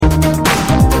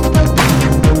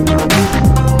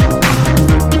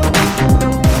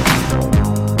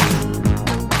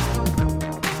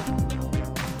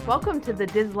Welcome to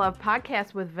the DisLove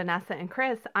podcast with Vanessa and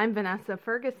Chris. I'm Vanessa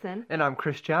Ferguson. And I'm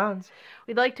Chris Johns.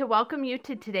 We'd like to welcome you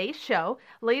to today's show.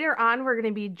 Later on, we're going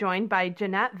to be joined by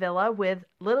Jeanette Villa with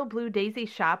Little Blue Daisy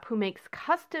Shop, who makes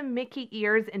custom Mickey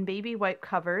ears and baby wipe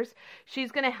covers.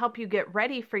 She's going to help you get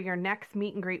ready for your next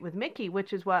meet and greet with Mickey,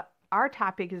 which is what our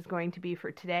topic is going to be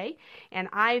for today. And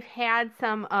I've had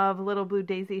some of Little Blue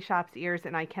Daisy Shop's ears,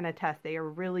 and I can attest they are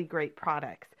really great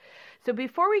products. So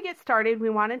before we get started, we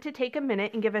wanted to take a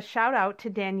minute and give a shout out to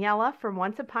Daniela from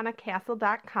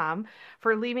OnceUponACastle.com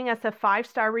for leaving us a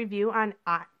 5-star review on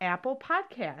Apple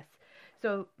Podcasts.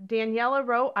 So Daniela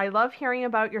wrote, "I love hearing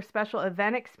about your special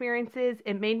event experiences.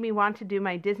 It made me want to do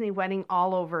my Disney wedding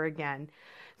all over again."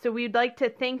 So we'd like to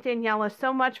thank Daniela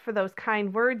so much for those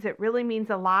kind words. It really means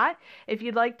a lot. If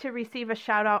you'd like to receive a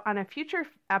shout out on a future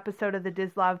episode of the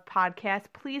DisLove podcast,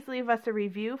 please leave us a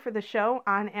review for the show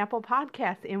on Apple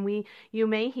Podcasts, and you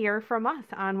may hear from us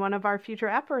on one of our future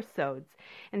episodes.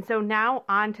 And so now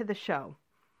on to the show.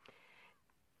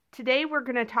 Today we're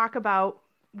going to talk about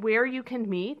where you can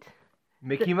meet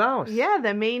Mickey Mouse. Yeah,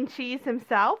 the main cheese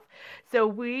himself. So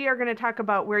we are going to talk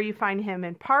about where you find him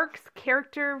in parks,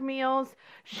 character meals,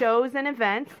 shows, and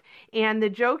events. And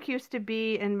the joke used to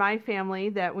be in my family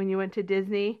that when you went to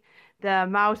Disney, the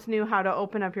mouse knew how to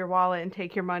open up your wallet and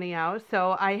take your money out.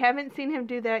 So I haven't seen him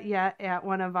do that yet at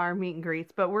one of our meet and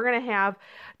greets. But we're going to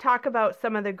talk about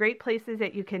some of the great places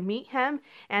that you can meet him.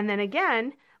 And then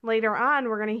again, later on,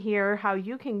 we're going to hear how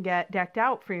you can get decked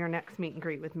out for your next meet and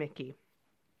greet with Mickey.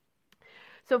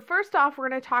 So first off, we're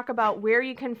going to talk about where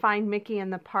you can find Mickey in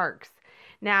the parks.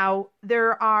 Now,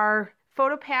 there are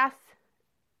PhotoPass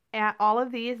at all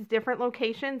of these different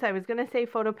locations. I was going to say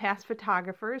PhotoPass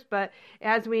photographers, but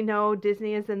as we know,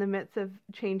 Disney is in the midst of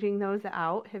changing those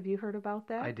out. Have you heard about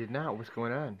that? I did not. What's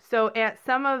going on? So at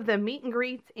some of the meet and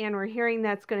greets, and we're hearing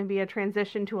that's going to be a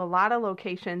transition to a lot of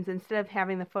locations, instead of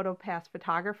having the PhotoPass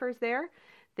photographers there,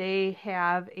 they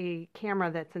have a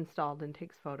camera that's installed and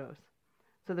takes photos.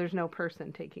 So there's no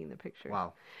person taking the pictures.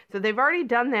 Wow. So they've already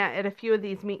done that at a few of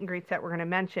these meet and greets that we're going to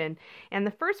mention. And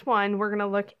the first one we're going to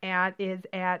look at is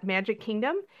at Magic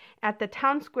Kingdom at the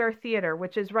Town Square Theater,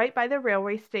 which is right by the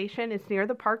railway station. It's near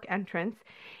the park entrance.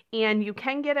 And you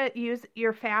can use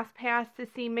your Fast Pass to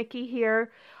see Mickey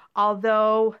here.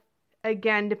 Although,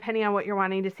 again, depending on what you're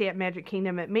wanting to see at Magic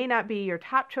Kingdom, it may not be your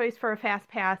top choice for a Fast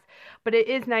Pass, but it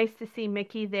is nice to see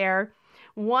Mickey there.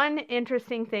 One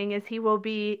interesting thing is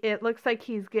it looks like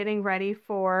he's getting ready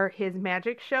for his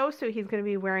magic show, so he's going to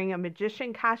be wearing a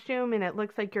magician costume, and it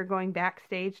looks like you're going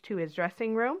backstage to his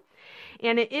dressing room.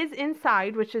 And it is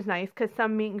inside, which is nice, because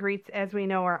some meet and greets, as we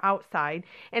know, are outside,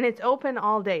 and it's open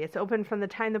all day. It's open from the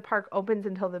time the park opens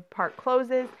until the park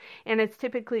closes, and it's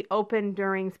typically open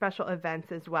during special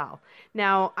events as well.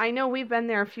 Now, I know we've been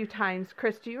there a few times.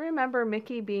 Chris, do you remember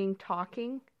Mickey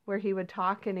talking, where he would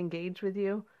talk and engage with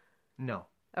you? No.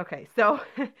 Okay, so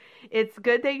it's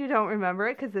good that you don't remember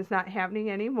it because it's not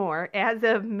happening anymore. As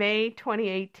of May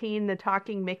 2018, the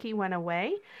Talking Mickey went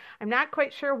away. I'm not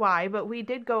quite sure why, but we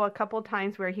did go a couple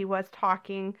times where he was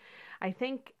talking. I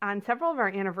think on several of our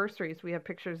anniversaries, we have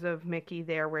pictures of Mickey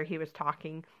there where he was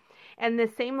talking. And the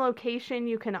same location,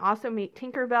 you can also meet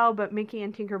Tinkerbell, but Mickey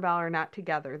and Tinkerbell are not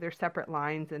together. They're separate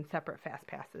lines and separate Fast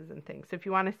Passes and things. So if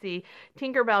you want to see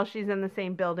Tinkerbell, she's in the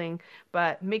same building.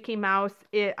 But Mickey Mouse,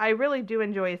 I really do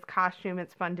enjoy his costume.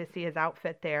 It's fun to see his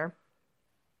outfit there.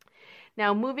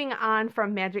 Now, moving on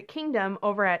from Magic Kingdom,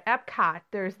 over at Epcot,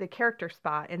 there's the character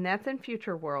spot, and that's in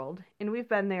Future World, and we've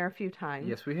been there a few times.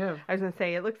 Yes, we have. I was going to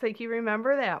say, it looks like you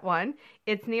remember that one.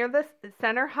 It's near the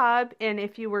center hub, and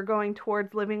if you were going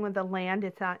towards Living with the Land,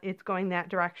 it's going that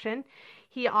direction.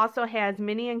 He also has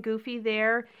Minnie and Goofy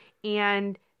there,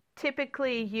 and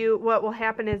typically what will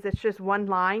happen is it's just one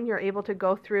line. You're able to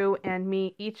go through and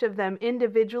meet each of them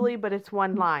individually, but it's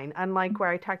one line. Unlike where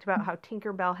I talked about how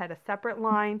Tinkerbell had a separate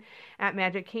line at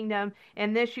Magic Kingdom.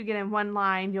 And this, you get in one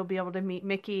line, you'll be able to meet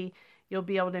Mickey, you'll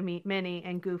be able to meet Minnie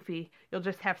and Goofy. You'll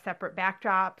just have separate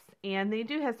backdrops. And they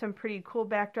do have some pretty cool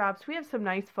backdrops. We have some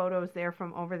nice photos there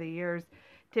from over the years.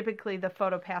 Typically, the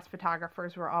PhotoPass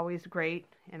photographers were always great.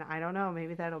 And I don't know,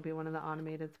 maybe that'll be one of the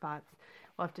automated spots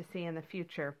we'll have to see in the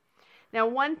future. Now,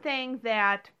 one thing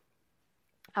that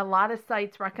a lot of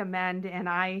sites recommend, and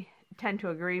I tend to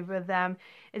agree with them,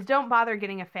 is don't bother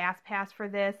getting a Fast Pass for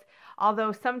this.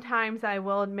 Although sometimes I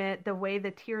will admit the way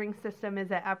the tiering system is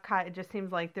at Epcot, it just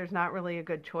seems like there's not really a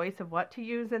good choice of what to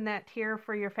use in that tier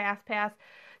for your Fast Pass.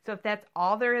 So if that's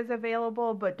all there is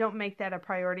available, but don't make that a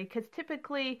priority, because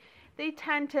typically they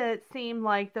tend to seem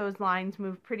like those lines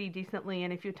move pretty decently,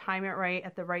 and if you time it right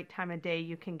at the right time of day,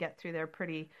 you can get through there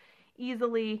pretty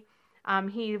easily.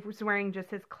 He was wearing just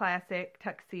his classic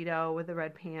tuxedo with the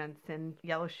red pants and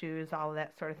yellow shoes, all of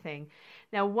that sort of thing.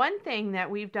 Now, one thing that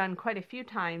we've done quite a few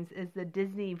times is the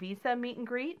Disney Visa meet and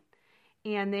greet.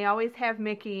 And they always have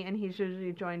Mickey, and he's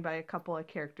usually joined by a couple of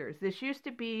characters. This used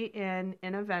to be in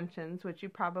Innoventions, which you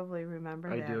probably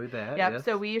remember. I do that. Yep. Yes.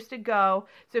 So we used to go.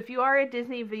 So if you are a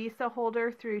Disney Visa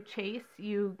holder through Chase,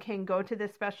 you can go to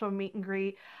this special meet and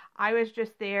greet. I was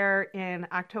just there in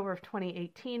October of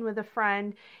 2018 with a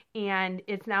friend, and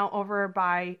it's now over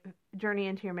by Journey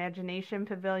into Your Imagination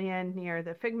Pavilion near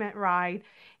the Figment ride.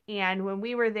 And when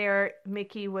we were there,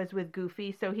 Mickey was with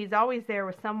Goofy, so he's always there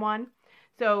with someone.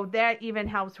 So that even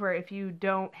helps where if you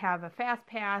don't have a fast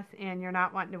pass and you're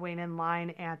not wanting to wait in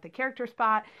line at the character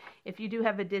spot, if you do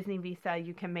have a Disney Visa,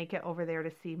 you can make it over there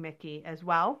to see Mickey as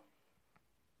well.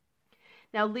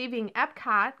 Now, leaving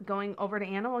Epcot, going over to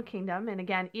Animal Kingdom, and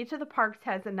again, each of the parks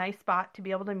has a nice spot to be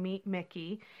able to meet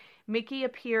Mickey. Mickey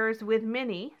appears with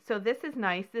Minnie, so this is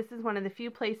nice. This is one of the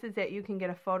few places that you can get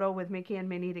a photo with Mickey and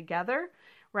Minnie together,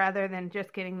 rather than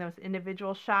just getting those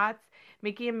individual shots.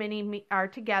 Mickey and Minnie are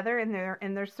together in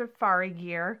their safari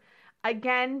gear.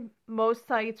 Again, most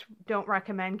sites don't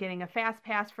recommend getting a fast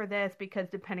pass for this because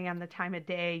depending on the time of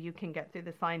day, you can get through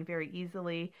this line very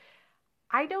easily.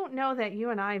 I don't know that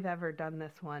you and I have ever done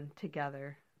this one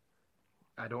together.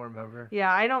 I don't remember.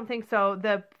 Yeah, I don't think so.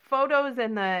 The photos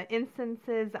and the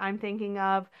instances I'm thinking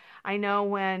of, I know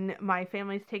when my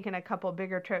family's taken a couple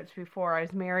bigger trips before I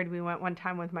was married, we went one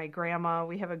time with my grandma.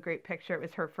 We have a great picture. It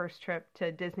was her first trip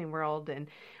to Disney World, and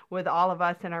with all of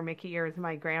us in our Mickey ears,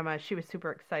 my grandma, she was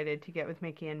super excited to get with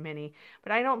Mickey and Minnie.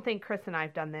 But I don't think Chris and I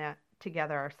have done that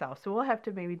together ourselves. So we'll have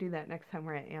to maybe do that next time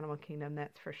we're at Animal Kingdom,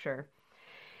 that's for sure.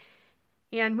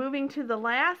 And moving to the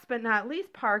last but not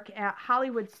least park at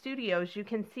Hollywood Studios, you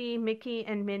can see Mickey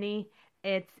and Minnie.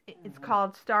 It's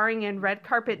called Starring in Red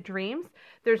Carpet Dreams.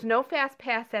 There's no fast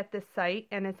pass at this site,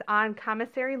 and it's on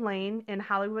Commissary Lane in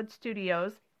Hollywood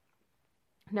Studios.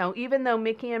 Now, even though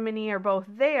Mickey and Minnie are both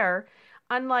there,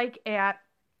 unlike at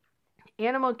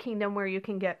Animal Kingdom where you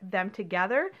can get them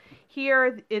together,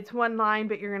 here it's one line,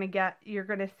 but you're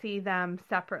gonna see them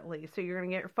separately. So you're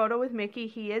gonna get your photo with Mickey.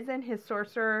 He is in his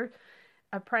Sorcerer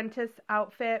Apprentice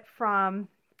outfit from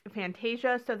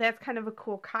Fantasia, so that's kind of a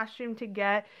cool costume to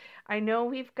get. I know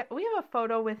we have a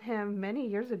photo with him many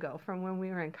years ago from when we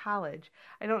were in college.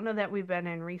 I don't know that we've been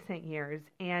in recent years.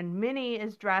 And Minnie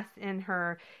is dressed in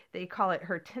her, they call it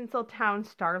her Tinseltown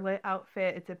Starlet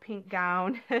outfit. It's a pink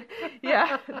gown.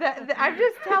 Yeah, I'm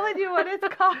just telling you what it's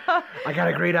called. I got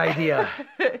a great idea.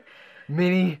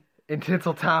 Minnie in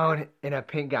Tinseltown in a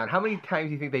pink gown. How many times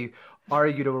do you think they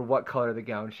argued over what color the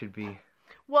gown should be?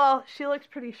 Well, she looks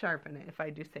pretty sharp in it, if I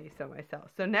do say so myself.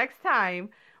 So next time,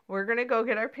 we're going to go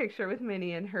get our picture with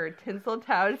Minnie in her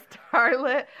Tinseltown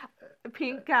Starlet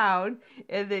pink gown,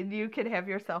 and then you can have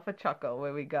yourself a chuckle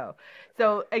when we go.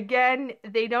 So again,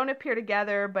 they don't appear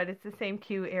together, but it's the same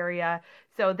queue area.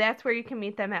 So that's where you can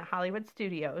meet them at Hollywood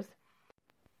Studios.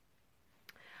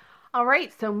 All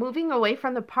right, so moving away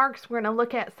from the parks, we're going to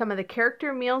look at some of the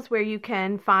character meals where you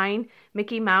can find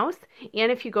Mickey Mouse.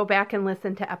 And if you go back and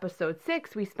listen to episode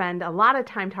 6, we spend a lot of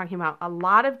time talking about a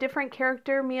lot of different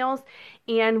character meals.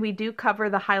 And we do cover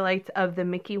the highlights of the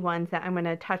Mickey ones that I'm going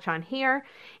to touch on here.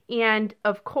 And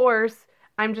of course,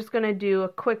 I'm just going to do a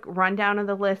quick rundown of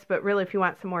the list. But really, if you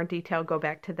want some more detail, go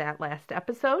back to that last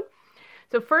episode.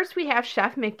 So first we have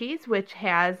Chef Mickey's, which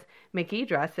has Mickey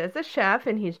dressed as a chef,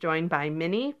 and he's joined by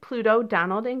Minnie, Pluto,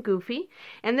 Donald, and Goofy.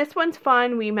 And this one's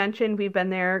fun. We mentioned we've been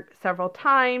there several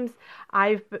times.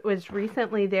 I was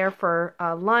recently there for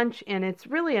lunch, and it's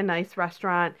really a nice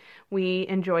restaurant. We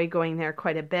enjoy going there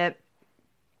quite a bit.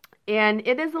 And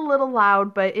it is a little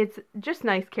loud, but it's just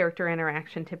nice character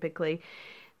interaction typically.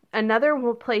 Another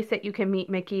place that you can meet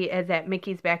Mickey is at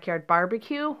Mickey's Backyard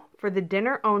Barbecue. For the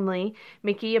dinner only,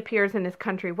 Mickey appears in his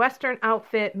country western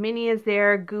outfit. Minnie is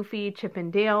there, Goofy, Chip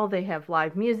and Dale. They have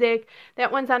live music.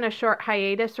 That one's on a short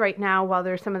hiatus right now while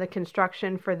there's some of the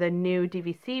construction for the new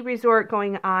DVC resort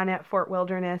going on at Fort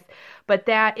Wilderness. But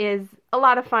that is a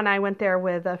lot of fun. I went there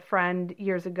with a friend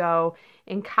years ago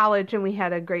in college, and we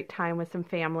had a great time with some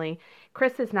family.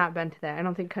 Chris has not been to that. I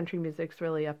don't think country music's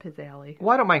really up his alley. Well,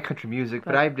 I don't mind country music,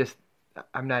 but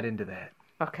I'm not into that.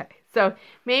 Okay, so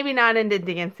maybe not into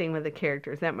dancing with the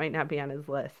characters. That might not be on his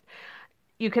list.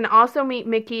 You can also meet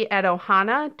Mickey at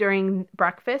Ohana during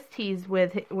breakfast. He's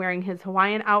wearing his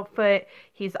Hawaiian outfit.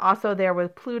 He's also there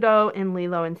with Pluto and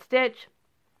Lilo and Stitch.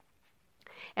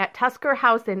 At Tusker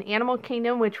House in Animal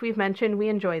Kingdom, which we've mentioned, we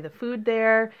enjoy the food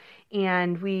there.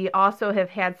 And we also have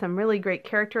had some really great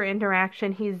character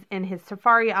interaction. He's in his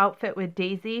safari outfit with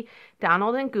Daisy,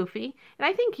 Donald, and Goofy. And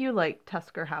I think you like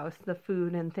Tusker House, the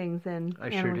food and things. And I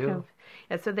sure do.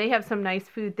 Yeah, so they have some nice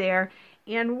food there.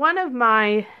 And one of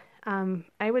my,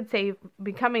 I would say,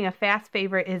 becoming a fast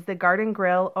favorite is the Garden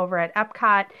Grill over at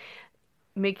Epcot.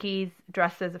 Mickey's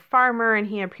dressed as a farmer, and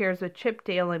he appears with Chip,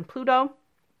 Dale, and Pluto.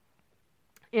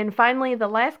 And finally, the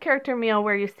last character meal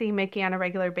where you see Mickey on a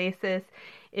regular basis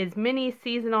is Minnie's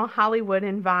seasonal Hollywood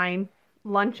and Vine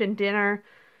lunch and dinner.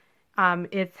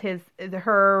 It's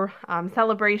her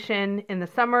celebration. In the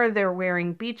summer, they're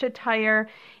wearing beach attire.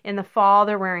 In the fall,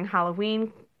 they're wearing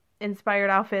Halloween-inspired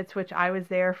outfits, which I was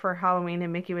there for Halloween,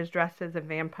 and Mickey was dressed as a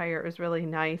vampire. It was really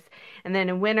nice. And then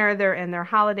in winter, they're in their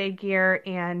holiday gear.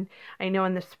 And I know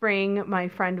in the spring, my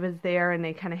friend was there, and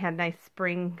they kind of had nice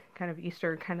spring, kind of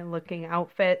Easter kind of looking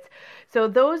outfits. So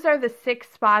those are the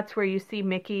 6 spots where you see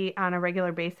Mickey on a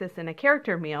regular basis in a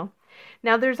character meal.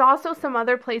 Now, there's also some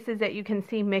other places that you can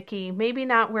see Mickey, maybe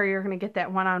not where you're going to get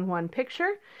that one-on-one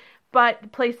picture,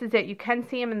 but places that you can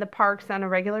see him in the parks on a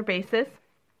regular basis.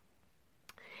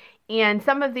 And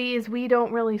some of these, we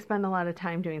don't really spend a lot of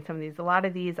time doing some of these. A lot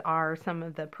of these are some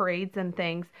of the parades and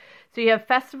things. So you have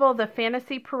Festival, the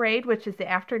Fantasy Parade, which is the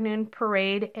afternoon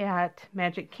parade at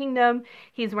Magic Kingdom.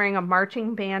 He's wearing a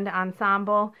marching band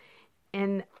ensemble.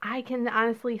 And I can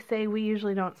honestly say we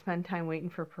usually don't spend time waiting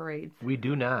for parades. We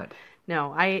do not.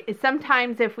 No,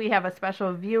 sometimes if we have a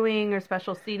special viewing or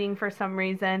special seating for some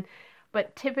reason,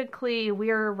 but typically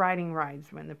we're riding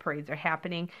rides when the parades are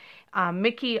happening.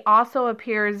 Mickey also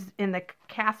appears in the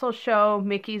castle show,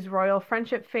 Mickey's Royal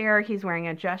Friendship Fair. He's wearing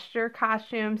a jester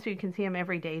costume, so you can see him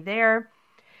every day there.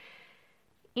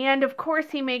 And of course,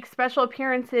 he makes special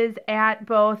appearances at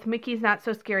both Mickey's Not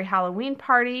So Scary Halloween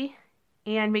Party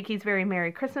and Mickey's Very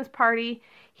Merry Christmas Party.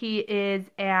 He is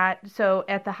at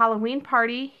the Halloween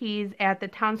party, he's at the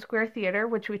Town Square Theater,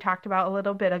 which we talked about a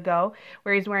little bit ago,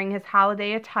 where he's wearing his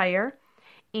holiday attire.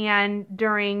 And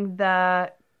during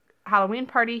the Halloween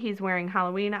party, he's wearing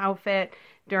Halloween outfit.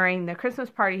 During the Christmas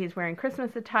party, he's wearing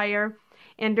Christmas attire.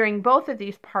 And during both of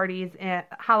these parties, at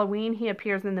Halloween, he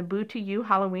appears in the Boo to You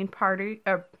Halloween parade.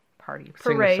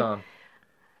 Sing the song.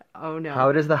 Oh, no.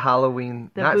 How does the Halloween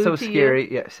Not So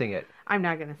Scary... Yeah, sing it. I'm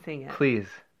not going to sing it. Please.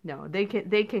 No, they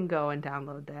can go and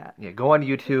download that. Yeah, go on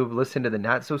YouTube, listen to the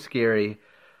Not So Scary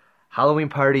Halloween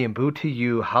Party and Boo to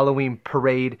You Halloween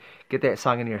Parade. Get that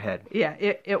song in your head. Yeah,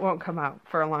 it won't come out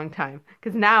for a long time,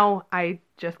 because now I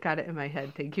just got it in my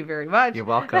head. Thank you very much. You're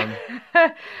welcome.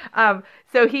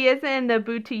 So he is in the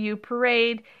Boo to You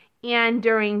Parade. And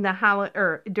during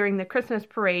the Christmas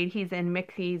parade, he's in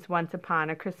Mickey's Once Upon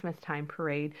a Christmas Time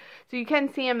parade. So you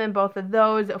can see him in both of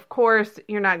those. Of course,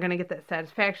 you're not going to get that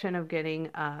satisfaction of getting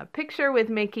a picture with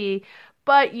Mickey,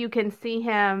 but you can see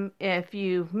him if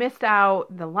you've missed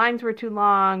out, the lines were too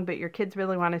long, but your kids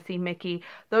really want to see Mickey.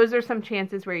 Those are some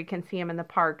chances where you can see him in the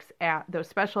parks at those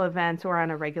special events or on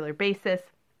a regular basis.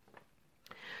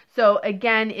 So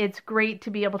again, it's great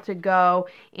to be able to go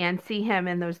and see him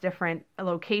in those different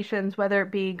locations, whether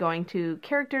it be going to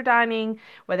character dining,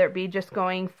 whether it be just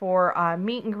going for a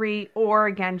meet and greet, or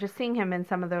again, just seeing him in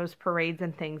some of those parades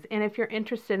and things. And if you're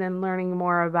interested in learning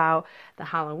more about the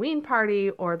Halloween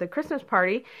party or the Christmas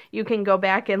party, you can go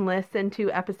back and listen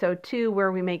to episode 2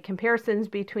 where we make comparisons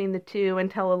between the two and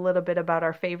tell a little bit about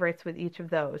our favorites with each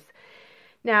of those.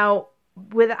 Now,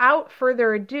 without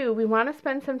further ado, we want to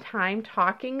spend some time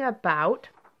talking about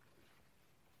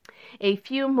a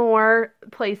few more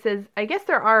places. I guess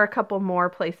there are a couple more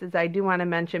places I do want to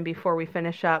mention before we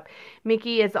finish up.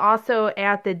 Mickey is also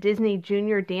at the Disney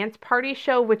Junior Dance Party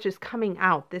Show, which is coming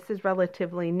out. This is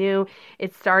relatively new.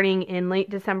 It's starting in late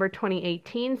December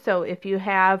 2018. So if you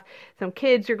have some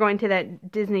kids, you're going to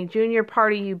that Disney Junior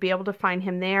Party, you'll be able to find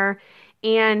him there.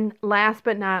 And last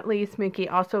but not least, Mickey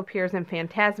also appears in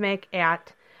Fantasmic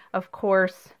at, of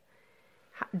course,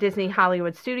 Disney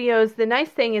Hollywood Studios. The nice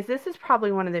thing is this is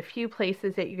probably one of the few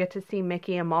places that you get to see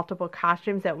Mickey in multiple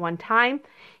costumes at one time.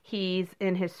 He's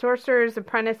in his Sorcerer's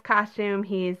Apprentice costume.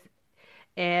 He's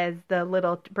as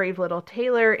the brave little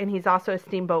tailor, and he's also a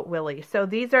Steamboat Willie. So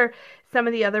these are some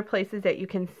of the other places that you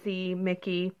can see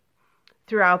Mickey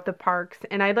throughout the parks.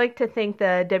 And I'd like to thank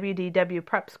the WDW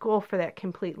Prep School for that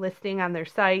complete listing on their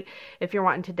site. If you're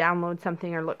wanting to download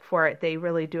something or look for it, they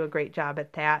really do a great job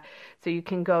at that. So you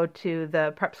can go to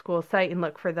the Prep School site and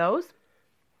look for those.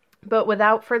 But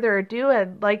without further ado,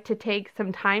 I'd like to take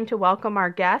some time to welcome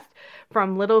our guest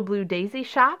from Little Blue Daisy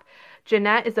Shop.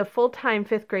 Jeanette is a full-time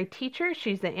 5th grade teacher.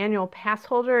 She's the annual pass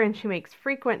holder, and she makes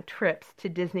frequent trips to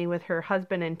Disney with her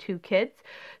husband and 2 kids.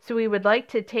 So we would like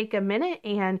to take a minute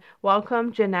and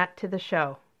welcome Jeanette to the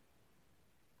show.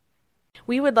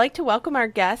 We would like to welcome our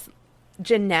guest,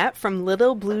 Jeanette from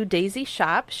Little Blue Daisy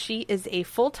Shop. She is a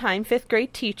full-time 5th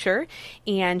grade teacher,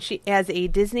 and she, as a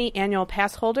Disney annual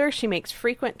pass holder, she makes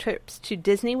frequent trips to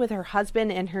Disney with her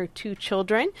husband and her 2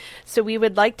 children. So we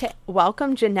would like to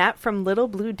welcome Jeanette from Little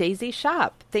Blue Daisy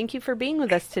Shop. Thank you for being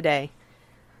with us today.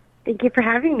 Thank you for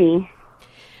having me.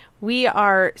 We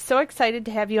are so excited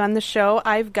to have you on the show.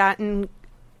 I've gotten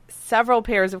several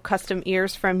pairs of custom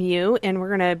ears from you, and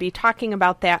we're going to be talking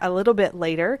about that a little bit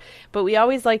later. But we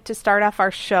always like to start off our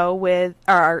show with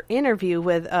our interview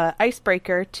with an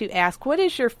icebreaker to ask, what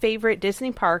is your favorite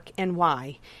Disney park and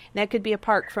why? And that could be a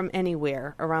park from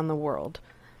anywhere around the world.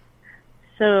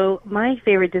 So my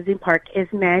favorite Disney park is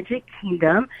Magic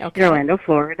Kingdom in Orlando,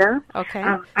 Florida. Okay.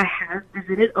 I have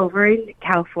visited over in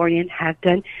California and have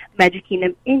done Magic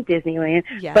Kingdom in Disneyland.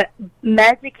 Yeah. But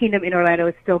Magic Kingdom in Orlando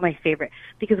is still my favorite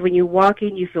because when you walk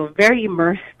in, you feel very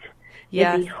immersed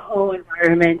in the whole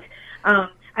environment.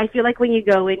 I feel like when you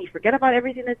go in, you forget about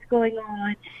everything that's going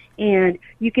on, and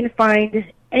you can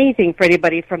find anything for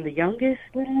anybody from the youngest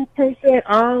little person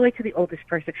all the way to the oldest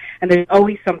person, and there's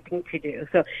always something to do.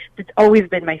 So it's always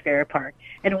been my favorite park.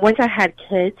 And once I had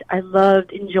kids, I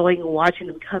loved enjoying watching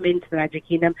them come into the Magic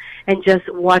Kingdom and just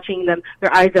watching them,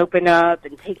 their eyes open up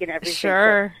and taking everything.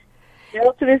 Sure. So,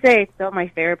 still to this day, it's still my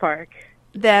favorite park.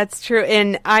 That's true,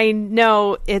 and I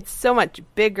know it's so much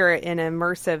bigger and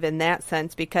immersive in that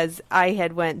sense because I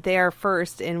had went there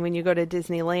first, and when you go to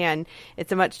Disneyland,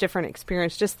 it's a much different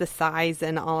experience, just the size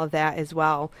and all of that as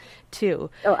well, too.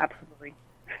 Oh, absolutely.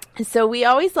 So we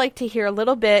always like to hear a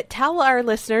little bit, tell our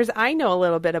listeners, I know a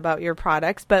little bit about your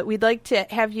products, but we'd like to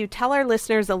have you tell our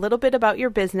listeners a little bit about your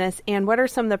business and what are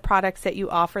some of the products that you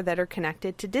offer that are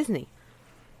connected to Disney.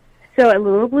 So at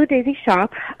Little Blue Daisy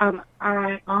Shop,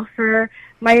 I offer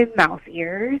my mouse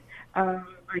ears,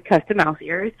 my custom mouse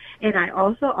ears, and I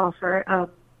also offer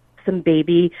some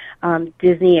baby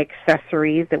Disney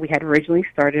accessories that we had originally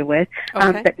started with,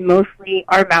 but mostly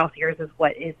our mouse ears is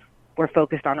what we're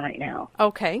focused on right now.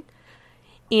 Okay.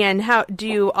 And how do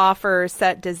you offer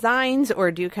set designs,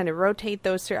 or do you kind of rotate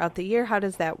those throughout the year? How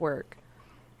does that work?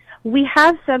 We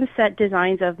have some set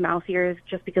designs of mouse ears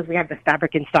just because we have the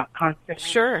fabric in stock constantly.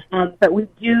 Sure. But we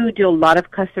do a lot of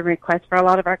custom requests for a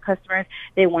lot of our customers.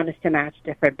 They want us to match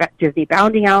different Disney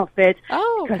bounding outfits,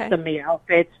 custom-made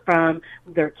outfits from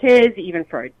their kids, even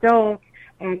for adults,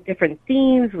 different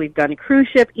themes. We've done cruise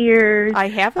ship ears. I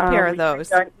have a pair of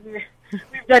those.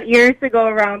 We've done ears to go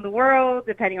around the world,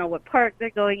 depending on what park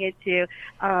they're going into.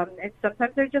 And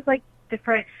sometimes they're just like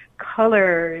different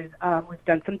colors. We've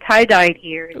done some tie-dyed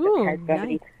ears. Ooh, that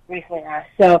somebody recently asked.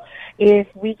 So if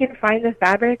we can find the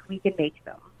fabric, we can make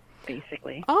them,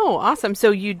 basically. Oh, awesome.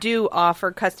 So you do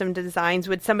offer custom designs.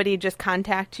 Would somebody just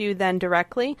contact you then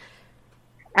directly?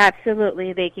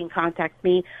 Absolutely. They can contact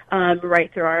me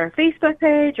right through our Facebook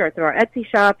page or through our Etsy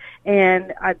shop.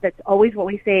 And that's always what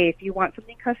we say. If you want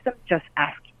something custom, just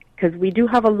ask. Because we do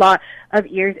have a lot of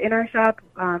ears in our shop.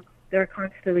 They're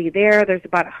constantly there. There's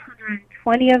about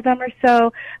 120 of them or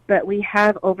so. But we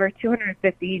have over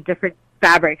 250 different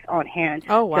fabrics on hand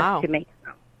just to make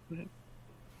them. Mm-hmm.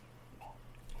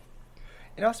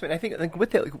 And also, I think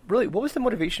with that, really, what was the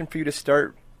motivation for you to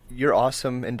start your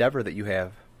awesome endeavor that you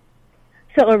have?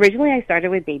 So originally I started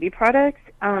with baby products,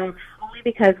 only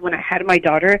because when I had my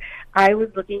daughter, I was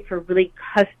looking for really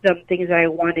custom things that I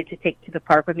wanted to take to the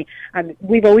park with me.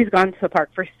 We've always gone to the park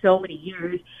for so many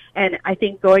years, and I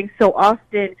think going so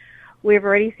often, we've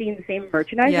already seen the same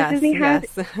merchandise that Disney has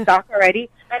in stock already.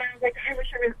 And I was like, I wish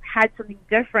I would have had something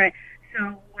different. So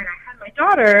when I had my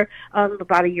daughter,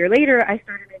 about a year later, I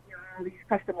started making all these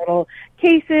custom little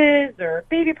cases or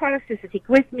baby products to take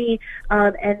with me.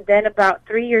 And then about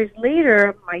 3 years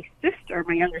later, my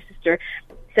younger sister,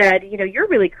 said, you're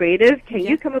really creative. Can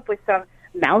you come up with some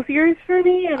mouse ears for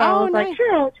me? And I was like,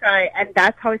 sure, I'll try. And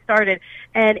that's how it started.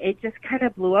 And it just kind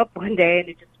of blew up one day,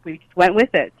 and we just went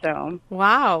with it. So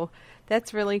wow.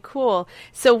 That's really cool.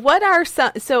 So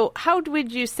how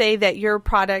would you say that your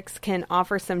products can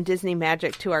offer some Disney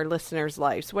magic to our listeners'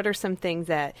 lives? What are some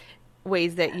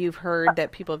ways that you've heard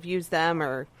that people have used them?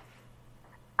 Or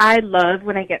I love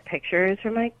when I get pictures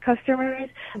from my customers.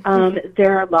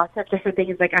 There are lots of different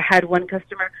things. Like I had one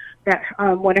customer that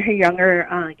one of her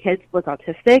younger kids was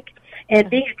autistic. And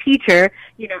being a teacher,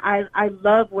 I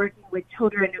love working with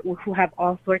children who have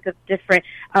all sorts of different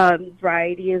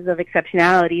varieties of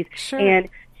exceptionalities. Sure. And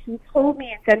she told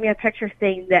me and sent me a picture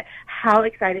saying that how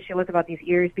excited she was about these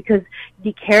ears because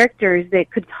the characters that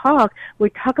could talk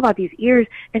would talk about these ears,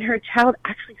 and her child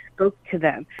actually spoke to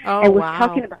them and was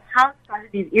talking about how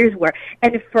excited these ears were.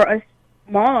 And for a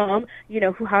mom,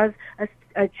 who has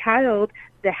a child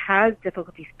that has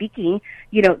difficulty speaking,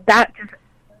 you know, that just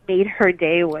made her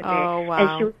day one day. Oh, wow.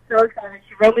 And she was so excited.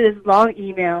 She wrote me this long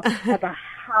email about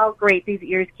how great these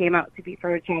ears came out to be for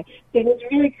her child. And it's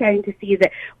really exciting to see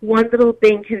that one little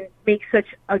thing can make such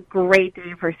a great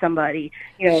day for somebody,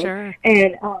 you know. Sure.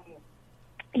 And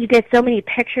you get so many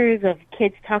pictures of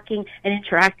kids talking and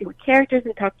interacting with characters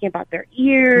and talking about their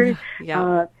ears.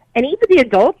 Yeah. And even the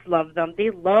adults love them. They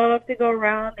love to go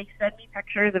around. They send me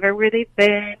pictures of everywhere they've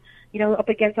been, you know, up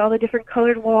against all the different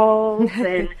colored walls.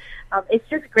 And it's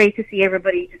just great to see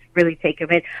everybody just really take them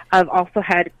in. I've also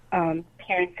had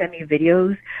parents send me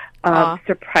videos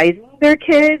surprising their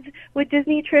kids with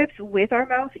Disney trips with our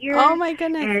mouse ears. Oh, my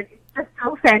goodness. And it's just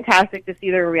so fantastic to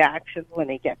see their reactions when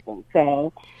they get them.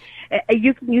 So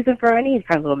you can use them for any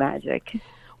kind of little magic.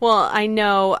 Well, I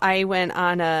know I went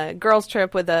on a girls'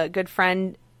 trip with a good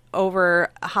friend over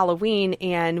Halloween,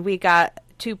 and we got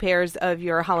 2 pairs of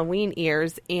your Halloween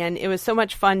ears, and it was so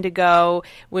much fun to go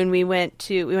when we went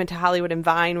to Hollywood and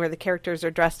Vine, where the characters are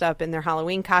dressed up in their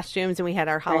Halloween costumes, and we had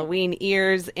our Halloween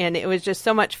ears, and it was just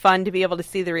so much fun to be able to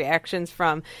see the reactions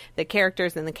from the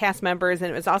characters and the cast members. And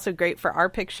it was also great for our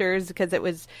pictures because it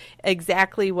was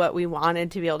exactly what we wanted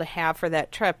to be able to have for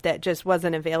that trip that just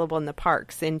wasn't available in the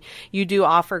parks. And you do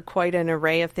offer quite an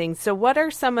array of things. So what are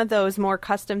some of those more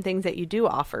custom things that you do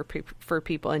offer for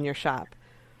people in your shop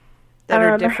that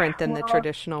are different than the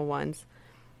traditional ones?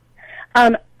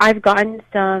 I've gotten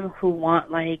some who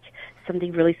want like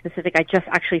something really specific. I just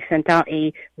actually sent out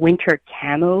a winter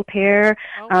camo pair,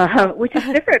 which is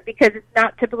different because it's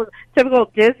not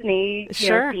typical Disney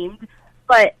themed.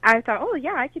 But I thought, oh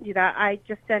yeah, I can do that. I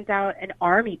just sent out an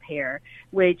army pair,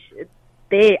 which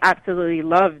they absolutely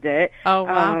loved it. Oh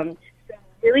wow.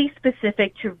 Really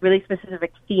specific to really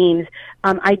specific themes.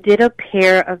 I did a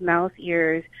pair of mouse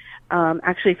ears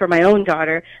actually for my own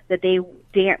daughter that they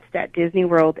danced at Disney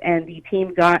World, and the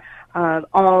team got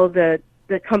all the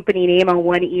company name on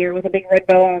one ear with a big red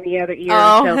bow on the other ear.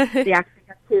 Oh. So they actually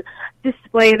got to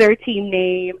display their team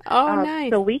name. Oh,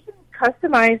 nice. So we can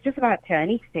customize just about to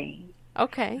anything.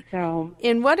 Okay. So,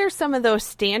 and what are some of those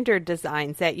standard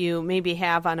designs that you maybe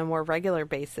have on a more regular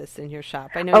basis in your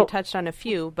shop? I know you touched on a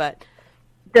few, but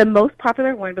the most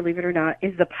popular one, believe it or not,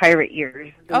 is the pirate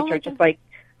ears, which are just like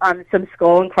some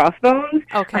skull and crossbones.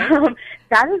 Okay.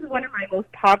 That is one of my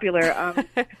most popular,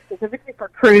 specifically for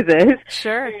cruises.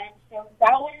 Sure. And so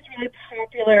that one is really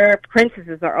popular.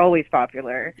 Princesses are always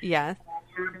popular. Yes.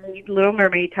 Little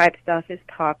Mermaid type stuff is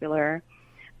popular.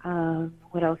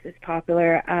 What else is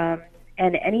popular?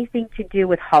 And anything to do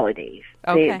with holidays.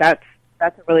 Okay. That's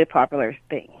a really popular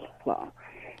thing as well.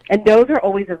 And those are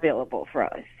always available for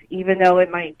us. Even though it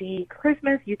might be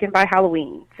Christmas, you can buy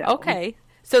Halloween. So. Okay.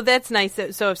 So that's nice.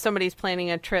 So if somebody's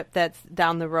planning a trip that's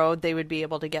down the road, they would be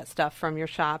able to get stuff from your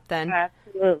shop then?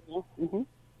 Absolutely. Mm-hmm.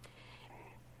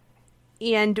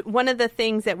 And one of the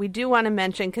things that we do want to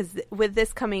mention, because with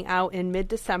this coming out in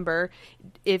mid-December,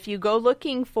 if you go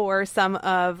looking for some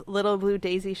of Little Blue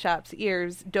Daisy Shop's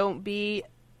ears, don't be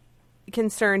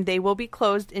concerned. They will be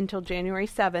closed until January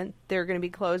 7th. They're going to be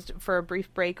closed for a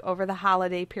brief break over the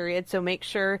holiday period. So make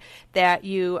sure that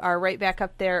you are right back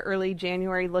up there early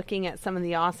January looking at some of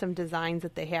the awesome designs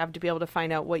that they have to be able to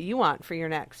find out what you want for your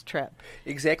next trip.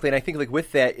 Exactly. And I think like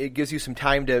with that, it gives you some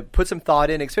time to put some thought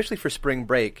in, especially for spring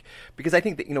break. Because I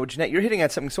think that, Jeanette, you're hitting on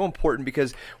something so important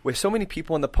because with so many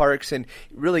people in the parks and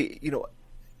really,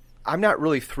 I'm not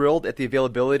really thrilled at the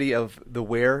availability of the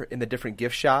wear in the different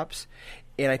gift shops.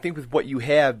 And I think with what you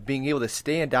have, being able to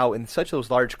stand out in such those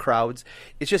large crowds,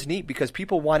 it's just neat because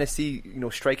people want to see,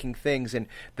 striking things and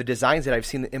the designs that I've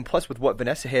seen. And plus with what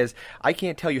Vanessa has, I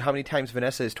can't tell you how many times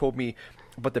Vanessa has told me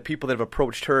about the people that have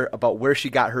approached her about where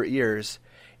she got her ears.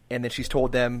 And then she's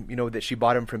told them, that she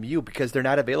bought them from you because they're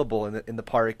not available in the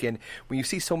park. And when you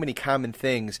see so many common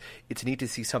things, it's neat to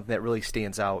see something that really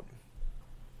stands out.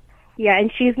 Yeah,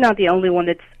 and she's not the only one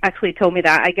that's actually told me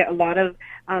that. I get a lot of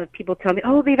people tell me,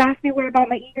 oh, they've asked me where about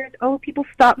my ears. Oh, people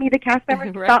stop me. The cast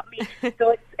members Right. stop me.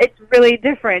 So it's really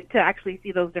different to actually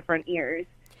see those different ears.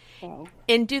 So.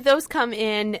 And do those come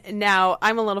in, now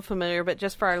I'm a little familiar, but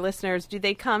just for our listeners, do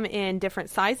they come in different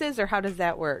sizes or how does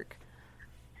that work?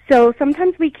 So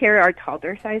sometimes we carry our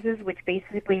toddler sizes, which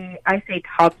basically, I say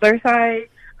toddler size.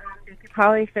 They could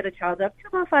probably fit a child up to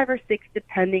about 5 or 6,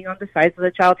 depending on the size of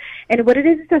the child. And what it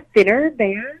is a thinner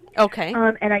band. Okay.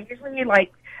 And I usually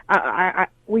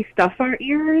we stuff our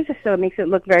ears, so it makes it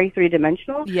look very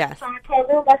three-dimensional. Yes. So I put a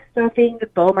little less stuffing. The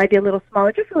bow might be a little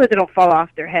smaller, just so that they don't fall off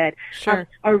their head. Sure.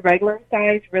 Our regular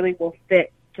size really will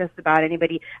fit just about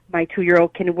anybody. My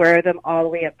 2-year-old can wear them all the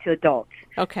way up to adults.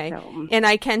 Okay. So. And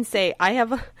I can say I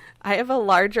have a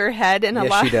larger head, and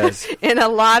Yes, she does. and a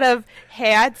lot of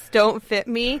hats don't fit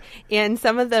me, and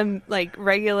some of them, like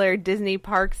regular Disney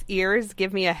parks ears,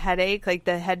 give me a headache, like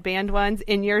the headband ones,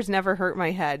 and yours never hurt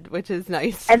my head, which is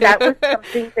nice. And that was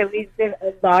something that we did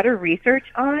a lot of research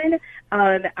on.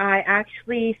 I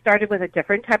actually started with a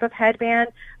different type of headband,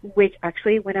 which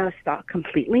actually went out of stock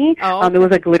completely. Oh. It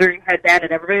was a glittering headband,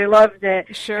 and everybody loved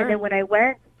it. Sure. And then when I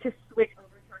went to switch over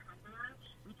to a headband,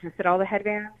 we tested all the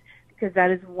headbands, because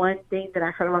that is one thing that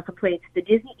I heard a lot of complaints. The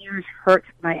Disney ears hurt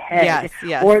my head.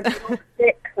 Yes. Or they don't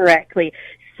fit correctly.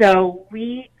 So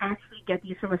we actually get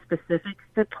these from a specific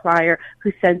supplier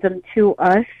who sends them to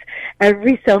us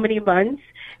every so many months.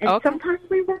 And sometimes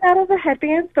we run out of the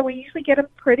headbands, so we usually get them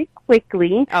pretty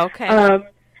quickly. Okay.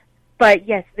 But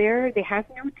yes, they have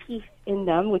no teeth in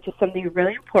them, which is something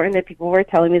really important that people were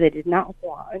telling me they did not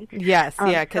want. Yes,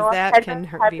 yeah, because so that can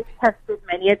hurt. I've been tested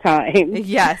many a time.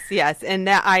 Yes, and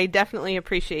that I definitely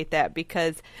appreciate that,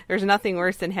 because there's nothing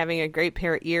worse than having a great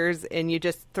pair of ears and you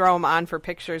just throw them on for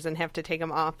pictures and have to take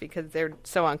them off because they're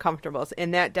so uncomfortable.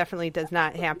 And that definitely does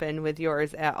not happen with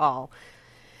yours at all.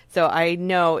 So I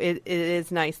know it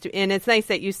is nice to, and it's nice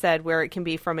that you said where it can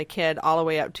be from a kid all the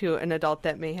way up to an adult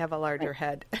that may have a larger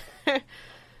head.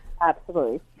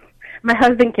 Absolutely. My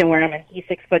husband can wear them, and he's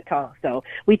 6 foot tall, so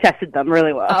we tested them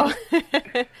really well.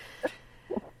 Oh.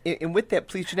 And with that,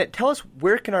 please, Jeanette, tell us,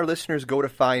 where can our listeners go to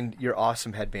find your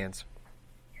awesome headbands?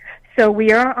 So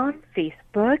we are on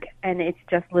Facebook, and it's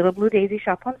just Little Blue Daisy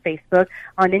Shop on Facebook.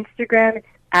 On Instagram, it's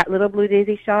at Little Blue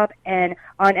Daisy Shop, and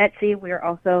on Etsy, we are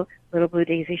also Little Blue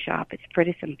Daisy Shop. It's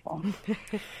pretty simple.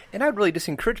 And I would really just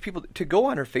encourage people to go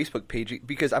on her Facebook page,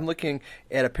 because I'm looking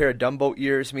at a pair of Dumbo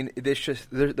ears. I mean,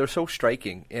 they're so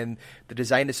striking, and the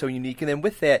design is so unique. And then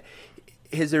with that,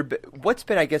 what's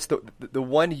been, I guess, the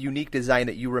one unique design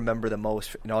that you remember the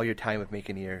most in all your time of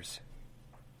making ears?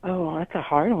 Oh, that's a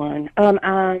hard one.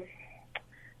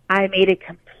 I made a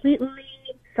completely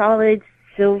solid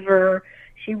silver.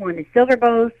 She wanted silver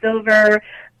bows, silver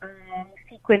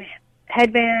sequin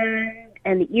headband,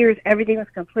 and the ears. Everything was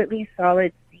completely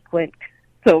solid sequin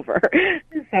silver.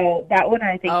 So that one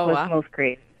I think was most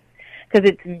creative, because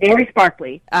it's very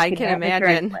sparkly. I can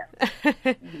imagine.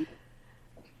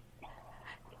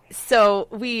 So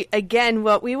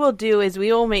what we will do is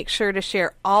we will make sure to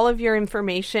share all of your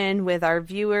information with our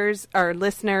viewers, our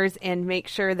listeners, and make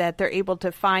sure that they're able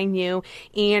to find you,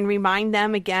 and remind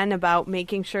them again about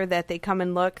making sure that they come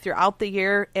and look throughout the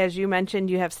year. As you mentioned,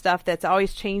 you have stuff that's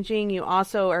always changing. You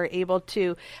also are able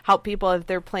to help people if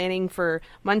they're planning for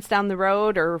months down the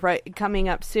road or coming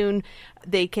up soon.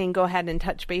 They can go ahead and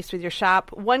touch base with your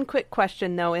shop. One quick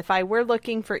question, though. If I were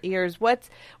looking for ears,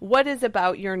 what is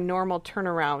about your normal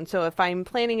turnaround? So if I'm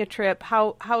planning a trip,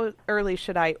 how early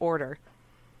should I order?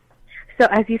 So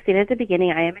as you stated at the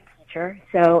beginning, I am a teacher.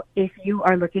 So if you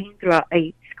are looking throughout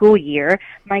a school year,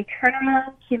 my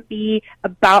turnaround can be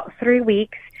about 3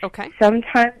 weeks. Okay.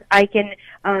 Sometimes I can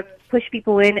push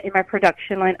people in my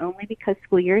production line only because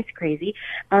school year is crazy.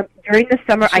 During the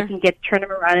summer, Sure. I can turn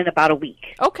them around in about a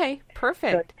week. Okay,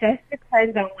 perfect. So it just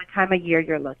depends on what time of year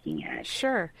you're looking at.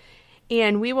 Sure.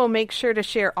 And we will make sure to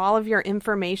share all of your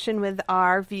information with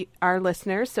our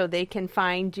listeners so they can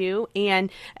find you. And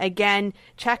again,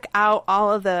 check out all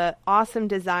of the awesome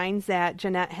designs that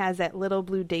Jeanette has at Little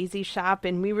Blue Daisy Shop.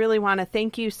 And we really want to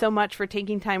thank you so much for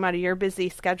taking time out of your busy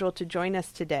schedule to join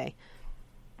us today.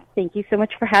 Thank you so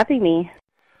much for having me.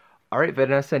 All right,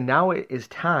 Vanessa, now it is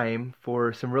time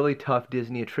for some really tough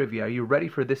Disney trivia. Are you ready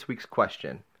for this week's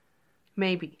question?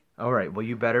 Maybe. All right, well,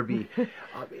 you better be.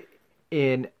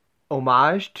 In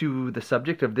homage to the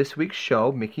subject of this week's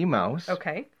show, Mickey Mouse.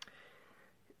 Okay.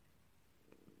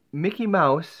 Mickey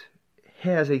Mouse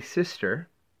has a sister.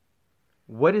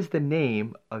 What is the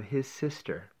name of his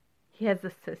sister? He has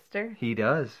a sister? He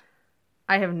does.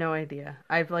 I have no idea.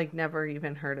 I've never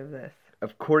even heard of this.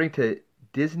 According to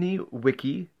Disney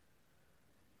Wiki,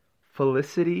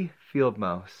 Felicity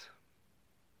Fieldmouse.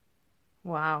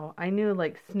 Wow. I knew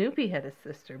Snoopy had a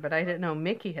sister, but I didn't know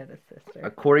Mickey had a sister.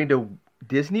 According to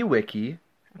Disney Wiki,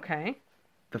 Okay.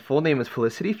 the full name is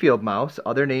Felicity Fieldmouse.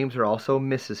 Other names are also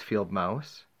Mrs.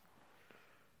 Fieldmouse.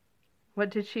 What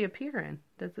did she appear in?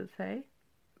 Does it say?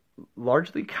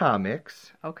 Largely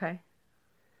comics. Okay.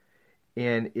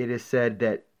 And it is said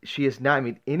that she has not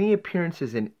made any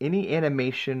appearances in any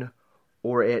animation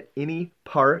or at any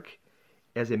park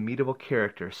as a meetable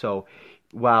character. So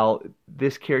while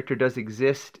this character does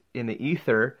exist in the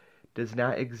ether, does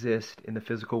not exist in the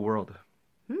physical world.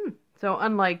 So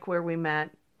unlike where we met,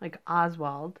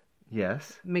 Oswald,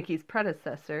 Yes. Mickey's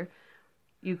predecessor,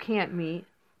 you can't meet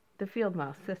the field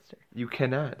mouse sister. You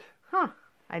cannot. Huh.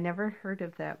 I never heard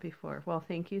of that before. Well,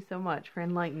 thank you so much for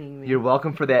enlightening me. You're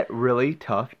welcome for that really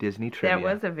tough Disney trivia. That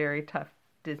was a very tough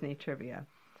Disney trivia.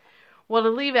 Well, to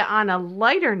leave it on a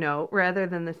lighter note rather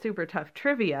than the super tough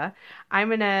trivia, I'm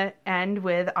going to end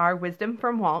with our Wisdom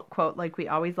from Walt quote like we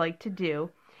always like to do.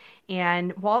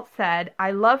 And Walt said,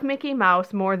 "I love Mickey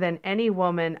Mouse more than any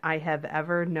woman I have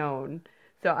ever known."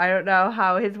 So I don't know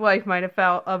how his wife might have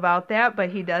felt about that, but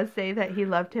he does say that he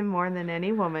loved him more than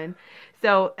any woman.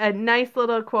 So a nice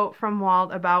little quote from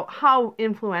Walt about how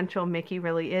influential Mickey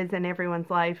really is in everyone's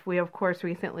life. We, of course,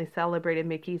 recently celebrated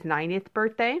Mickey's 90th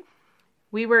birthday.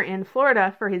 We were in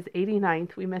Florida for his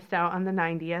 89th. We missed out on the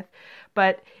 90th.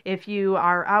 But if you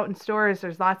are out in stores,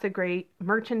 there's lots of great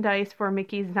merchandise for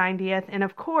Mickey's 90th. And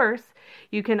of course,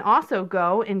 you can also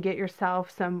go and get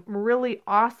yourself some really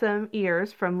awesome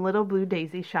ears from Little Blue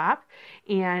Daisy Shop.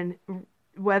 And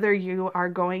whether you are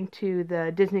going to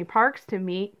the Disney parks to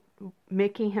meet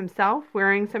Mickey himself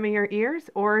wearing some of your ears,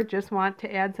 or just want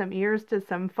to add some ears to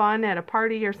some fun at a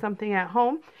party or something at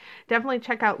home, definitely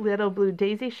check out Little Blue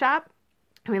Daisy Shop.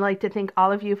 We'd like to thank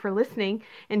all of you for listening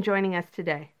and joining us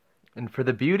today. And for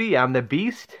the beauty, I'm the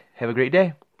beast. Have a great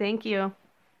day. Thank you.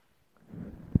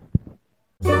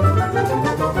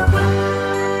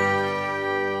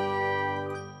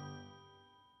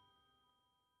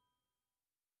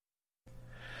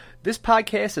 This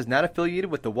podcast is not affiliated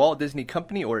with the Walt Disney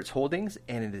Company or its holdings,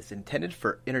 and it is intended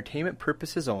for entertainment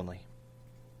purposes only.